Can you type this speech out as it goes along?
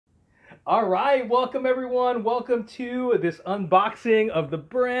All right, welcome everyone. Welcome to this unboxing of the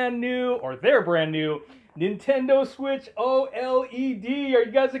brand new, or their brand new, Nintendo Switch OLED. Are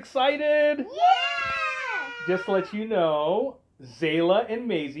you guys excited? Yeah! Just to let you know, Zayla and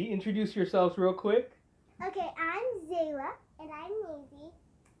Maisie, introduce yourselves real quick. Okay, I'm Zayla. And I'm Maisie.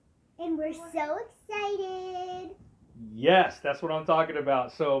 And we're so excited. Yes, that's what I'm talking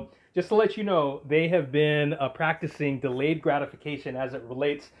about. So just to let you know, they have been practicing delayed gratification as it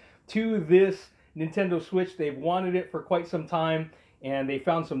relates to this Nintendo Switch. They've wanted it for quite some time, and they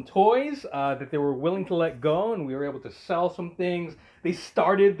found some toys that they were willing to let go, and we were able to sell some things. They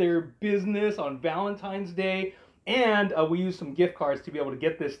started their business on Valentine's Day, and we used some gift cards to be able to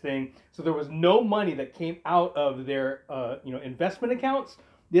get this thing. So there was no money that came out of their investment accounts.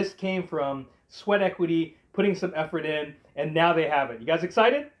 This came from sweat equity, putting some effort in, and now they have it. You guys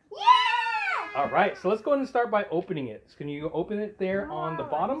excited? Yeah! All right, so let's go ahead and start by opening it. Can you open it there on the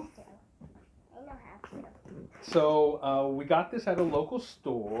bottom? I know how to. So we got this at a local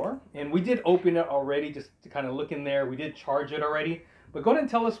store, and we did open it already just to kind of look in there. We did charge it already, but go ahead and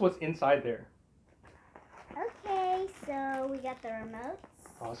tell us what's inside there. Okay, so we got the remotes.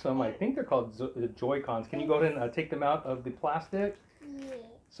 Awesome. I think they're called Joy-Cons. Can you go ahead and take them out of the plastic? Yeah.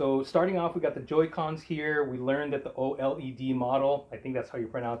 So starting off, we got the Joy-Cons here. We learned that the OLED model, I think that's how you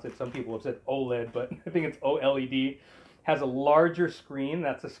pronounce it. Some people have said OLED, but I think it's OLED, has a larger screen.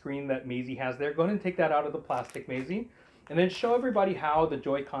 That's the screen that Maisie has there. Go ahead and take that out of the plastic, Maisie. And then show everybody how the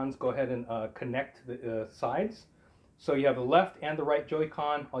Joy-Cons go ahead and connect the sides. So you have the left and the right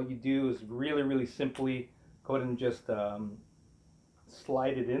Joy-Con. All you do is really, really simply go ahead and just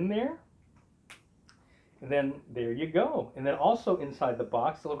slide it in there. And then there you go. And then also inside the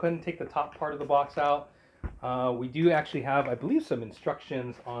box, so go ahead and take the top part of the box out. We do actually have, I believe, some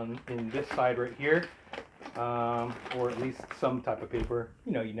instructions in this side right here, or at least some type of paper.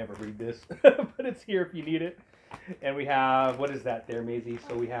 You know, you never read this, but it's here if you need it. And we have, what is that there, Maisie?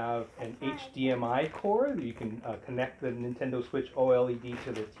 So we have an HDMI cord that you can connect the Nintendo Switch OLED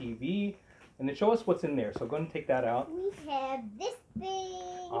to the TV. And then show us what's in there. So go ahead and take that out. We have this thing.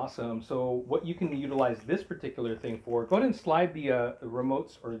 Awesome. So what you can utilize this particular thing for, go ahead and slide the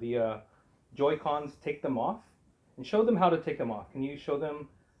remotes or the Joy-Cons, take them off, and show them how to take them off. Can you show them?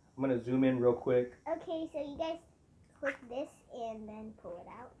 I'm going to zoom in real quick. Okay, so you guys click this and then pull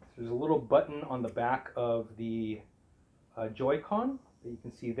it out. There's a little button on the back of the Joy-Con that you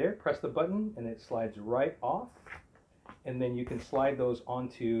can see there. Press the button and it slides right off. And then you can slide those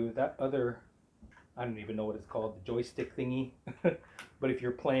onto that other, I don't even know what it's called, the joystick thingy. But if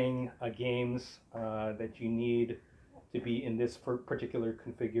you're playing games that you need to be in this particular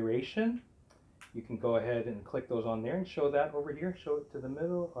configuration, you can go ahead and click those on there and show that over here. Show it to the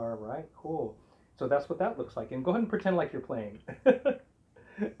middle. All right, cool. So that's what that looks like. And go ahead and pretend like you're playing.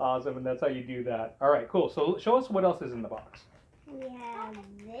 Awesome, and that's how you do that. All right, cool. So show us what else is in the box. We have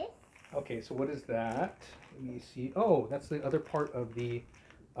this. Okay, so what is that? Let me see. Oh, that's the other part of the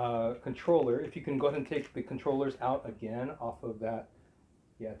controller. If you can go ahead and take the controllers out again off of that.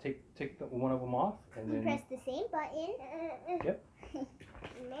 Yeah, take one of them off. And then press the same button. Yep.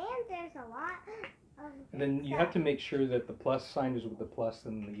 Man, there's a lot of and then you have to make sure that the plus sign is with the plus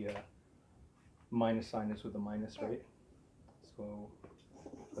and the minus sign is with the minus, right? So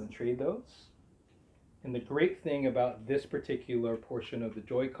then trade those. And the great thing about this particular portion of the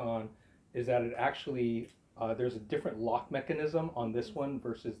Joy-Con is that it actually, there's a different lock mechanism on this one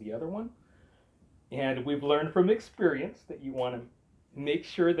versus the other one. And we've learned from experience that you want to make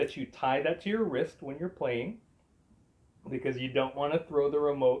sure that you tie that to your wrist when you're playing, because you don't want to throw the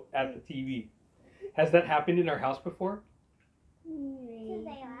remote at the TV. Has that happened in our house before? Maybe.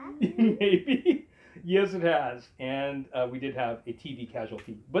 Yes, it has. And we did have a TV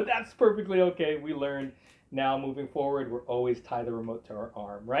casualty. But that's perfectly okay. We learned. Now, moving forward, we're always tie the remote to our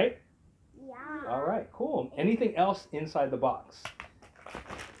arm, right? Yeah. All right, cool. Anything else inside the box?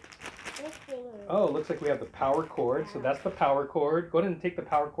 Oh, looks like we have the power cord. So that's the power cord. Go ahead and take the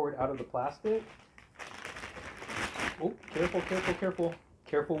power cord out of the plastic. Oh, careful, careful, careful.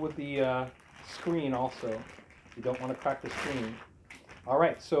 Careful with the screen also. You don't want to crack the screen. All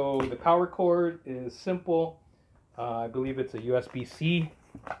right, so the power cord is simple. I believe it's a USB-C,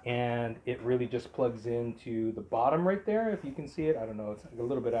 and it really just plugs into the bottom right there, if you can see it. I don't know, it's a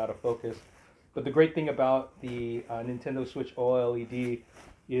little bit out of focus. But the great thing about the Nintendo Switch OLED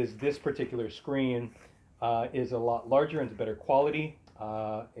is this particular screen is a lot larger and it's better quality,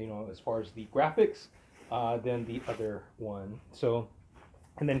 as far as the graphics than the other one. So,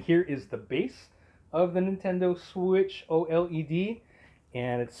 and then here is the base of the Nintendo Switch OLED.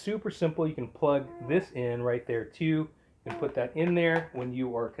 And it's super simple. You can plug this in right there too. You can put that in there when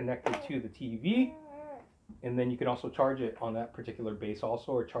you are connected to the TV. And then you can also charge it on that particular base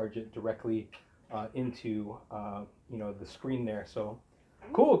also, or charge it directly into the screen there. So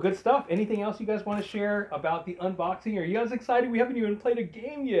cool, good stuff. Anything else you guys want to share about the unboxing? Are you guys excited? We haven't even played a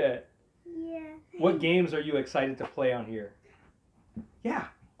game yet. Yeah. What games are you excited to play on here? Yeah.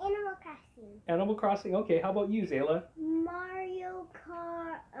 Animal Crossing. Animal Crossing. Okay, how about you, Zayla? Mario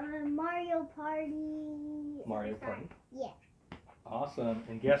Party. Mario Party. Yeah. Awesome.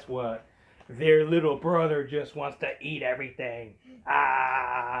 And guess what? Their little brother just wants to eat everything.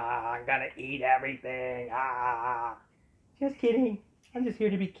 Ah, I'm gonna eat everything. Ah. Just kidding. I'm just here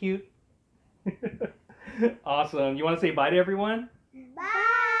to be cute. Awesome. You want to say bye to everyone? Bye.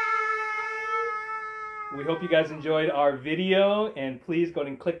 We hope you guys enjoyed our video, and please go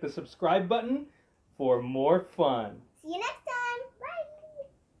and click the subscribe button for more fun.